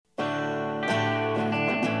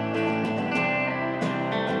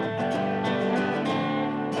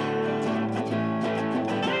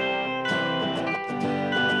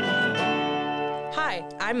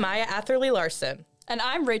I'm Maya Atherley-Larson. And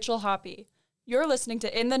I'm Rachel Hoppy. You're listening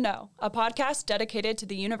to In the Know, a podcast dedicated to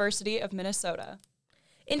the University of Minnesota.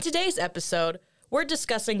 In today's episode, we're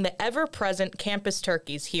discussing the ever-present campus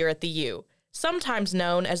turkeys here at the U, sometimes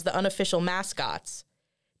known as the unofficial mascots.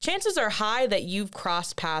 Chances are high that you've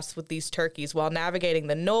crossed paths with these turkeys while navigating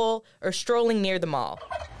the knoll or strolling near the mall.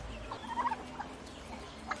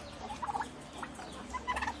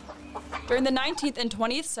 During the 19th and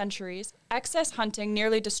 20th centuries, excess hunting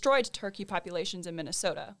nearly destroyed turkey populations in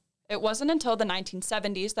Minnesota. It wasn't until the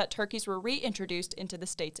 1970s that turkeys were reintroduced into the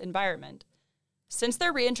state's environment. Since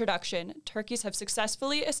their reintroduction, turkeys have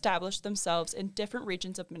successfully established themselves in different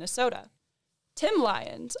regions of Minnesota. Tim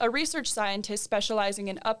Lyons, a research scientist specializing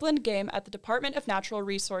in upland game at the Department of Natural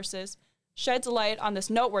Resources, sheds light on this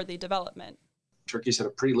noteworthy development. Turkeys had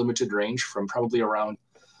a pretty limited range from probably around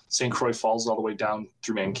St. Croix Falls all the way down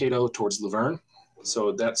through Mankato towards Laverne.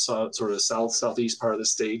 So that's sort of the southeast part of the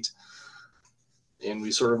state. And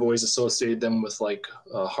we sort of always associated them with like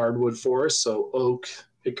hardwood forests, so oak,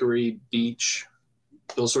 hickory, beech,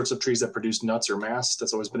 those sorts of trees that produce nuts or mast.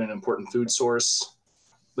 That's always been an important food source.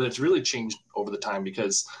 But it's really changed over the time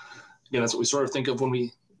because, again, that's what we sort of think of when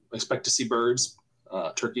we expect to see birds,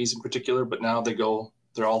 turkeys in particular, but now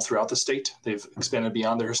they're all throughout the state. They've expanded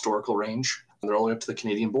beyond their historical range. They're all the way up to the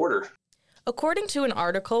Canadian border. According to an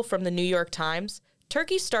article from the New York Times,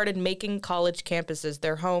 turkeys started making college campuses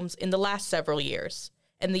their homes in the last several years,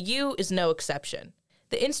 and the U is no exception.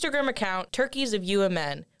 The Instagram account Turkeys of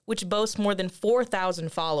UMN, which boasts more than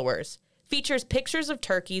 4,000 followers, features pictures of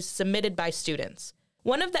turkeys submitted by students.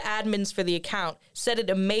 One of the admins for the account said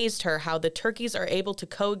it amazed her how the turkeys are able to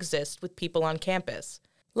coexist with people on campus.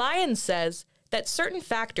 Lyons says that certain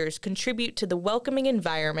factors contribute to the welcoming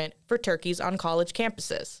environment for turkeys on college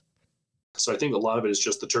campuses. So I think a lot of it is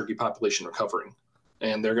just the turkey population recovering,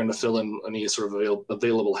 and they're going to fill in any sort of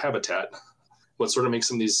available habitat. What sort of makes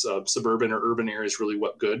some of these suburban or urban areas really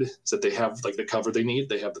good is that they have like the cover they need.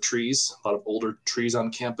 They have the trees, a lot of older trees on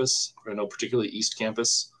campus. I know particularly East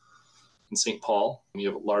Campus in St. Paul.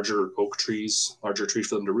 You have larger oak trees, larger trees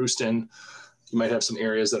for them to roost in. You might have some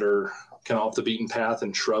areas that are kind of off the beaten path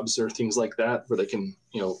and shrubs or things like that where they can,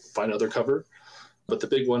 find other cover. But the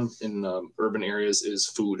big one in urban areas is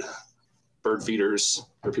food. Bird feeders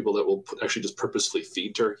or people that will actually just purposefully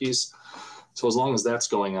feed turkeys. So as long as that's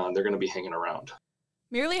going on, they're going to be hanging around.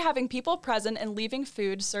 Merely having people present and leaving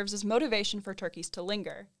food serves as motivation for turkeys to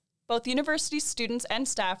linger. Both university students and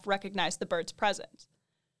staff recognize the birds' presence.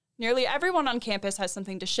 Nearly everyone on campus has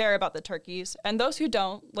something to share about the turkeys, and those who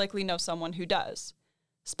don't likely know someone who does.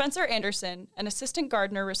 Spencer Anderson, an assistant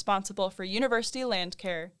gardener responsible for university land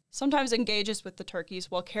care, sometimes engages with the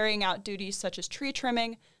turkeys while carrying out duties such as tree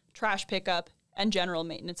trimming, trash pickup, and general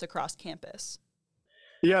maintenance across campus.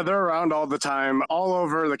 Yeah, they're around all the time. All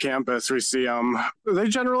over the campus we see them. They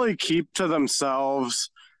generally keep to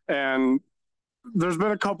themselves, and there's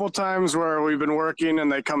been a couple times where we've been working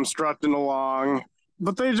and they come strutting along,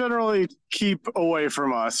 but they generally keep away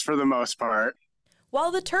from us for the most part.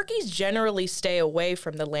 While the turkeys generally stay away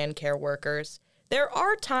from the land care workers, there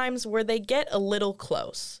are times where they get a little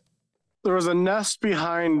close. There was a nest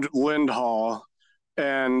behind Lind Hall,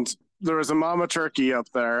 and there was a mama turkey up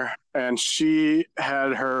there, and she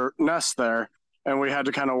had her nest there, and we had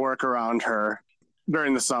to kind of work around her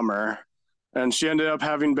during the summer. And she ended up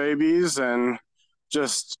having babies and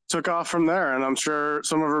just took off from there, and I'm sure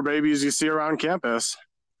some of her babies you see around campus.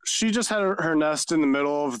 She just had her nest in the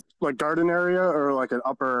middle of like garden area or like an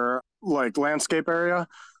upper like landscape area.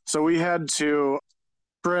 So we had to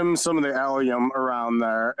trim some of the allium around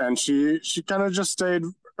there, and she kind of just stayed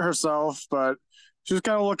herself, but she was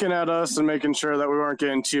kind of looking at us and making sure that we weren't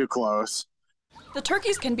getting too close. The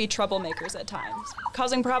turkeys can be troublemakers at times,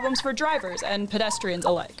 causing problems for drivers and pedestrians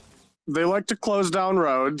alike. They like to close down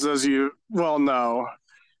roads, as you well know,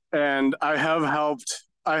 and I have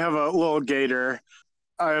a little gator.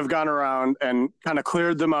 I have gone around and kind of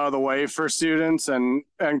cleared them out of the way for students and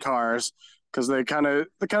cars because they kind of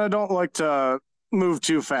don't like to move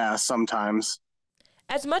too fast sometimes.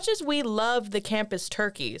 As much as we love the campus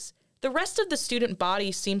turkeys, the rest of the student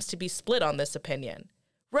body seems to be split on this opinion.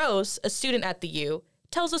 Rose, a student at the U,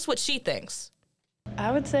 tells us what she thinks.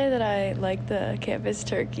 I would say that I like the campus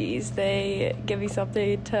turkeys. They give me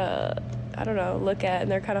something to, look at,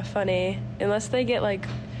 and they're kind of funny. Unless they get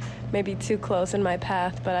maybe too close in my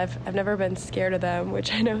path, but I've never been scared of them,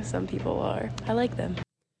 which I know some people are. I like them.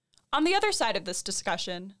 On the other side of this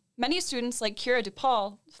discussion, many students like Kira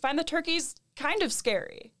DePaul find the turkeys kind of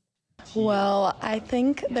scary. Well, I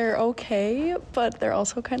think they're okay, but they're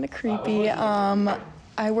also kind of creepy.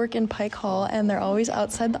 I work in Pike Hall, and they're always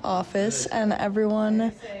outside the office, and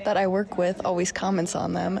everyone that I work with always comments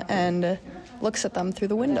on them and looks at them through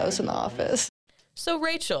the windows in the office. So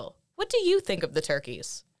Rachel, what do you think of the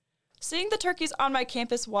turkeys? Seeing the turkeys on my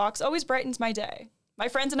campus walks always brightens my day. My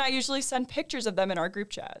friends and I usually send pictures of them in our group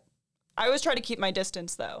chat. I always try to keep my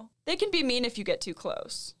distance, though. They can be mean if you get too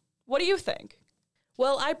close. What do you think?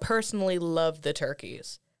 Well, I personally love the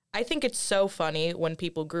turkeys. I think it's so funny when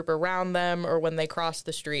people group around them or when they cross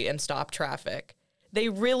the street and stop traffic. They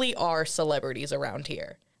really are celebrities around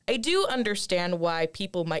here. I do understand why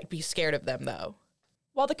people might be scared of them, though.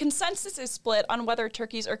 While the consensus is split on whether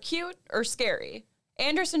turkeys are cute or scary,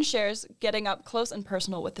 Anderson shares getting up close and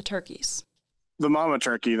personal with the turkeys. The mama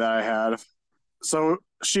turkey that I had. So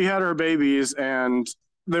she had her babies, and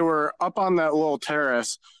they were up on that little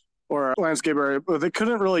terrace or landscape area, but they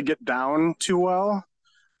couldn't really get down too well.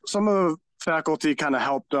 Some of the faculty kind of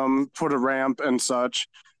helped them put a ramp and such.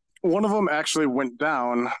 One of them actually went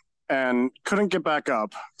down and couldn't get back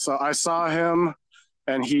up. So I saw him,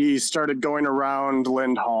 and he started going around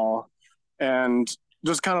Lind Hall and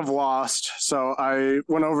just kind of lost. So I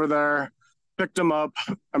went over there, picked him up,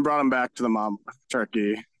 and brought him back to the mom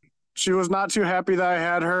turkey. She was not too happy that I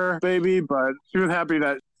had her baby, but she was happy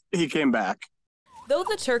that he came back. Though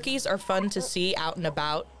the turkeys are fun to see out and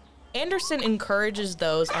about, Anderson encourages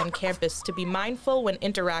those on campus to be mindful when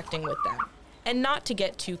interacting with them and not to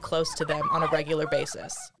get too close to them on a regular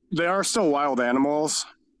basis. They are still wild animals,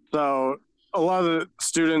 so a lot of the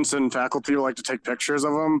students and faculty like to take pictures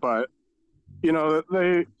of them, but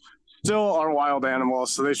they still are wild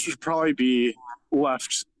animals, so they should probably be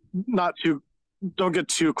left don't get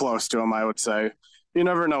too close to them, I would say. You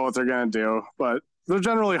never know what they're going to do, but they're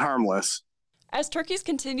generally harmless. As turkeys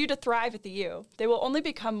continue to thrive at the U, they will only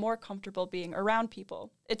become more comfortable being around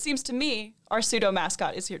people. It seems to me our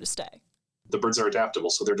pseudo-mascot is here to stay. The birds are adaptable,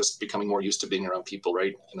 so they're just becoming more used to being around people,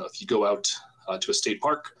 right? If you go out to a state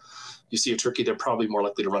park, you see a turkey, they're probably more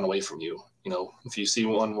likely to run away from you. If you see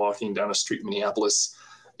one walking down a street in Minneapolis,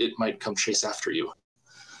 it might come chase after you.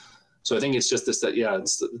 So I think it's just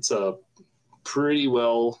it's a pretty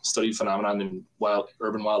well studied phenomenon in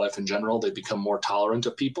urban wildlife in general. They become more tolerant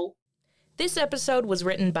of people. This episode was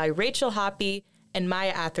written by Rachel Hoppe and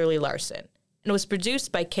Maya Atherley Larson and was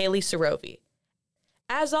produced by Kaylee Sarovi.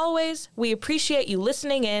 As always, we appreciate you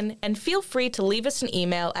listening in, and feel free to leave us an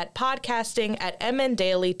email at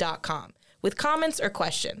podcasting@mndaily.com with comments or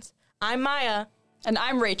questions. I'm Maya. And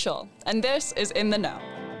I'm Rachel, and this is In the Know.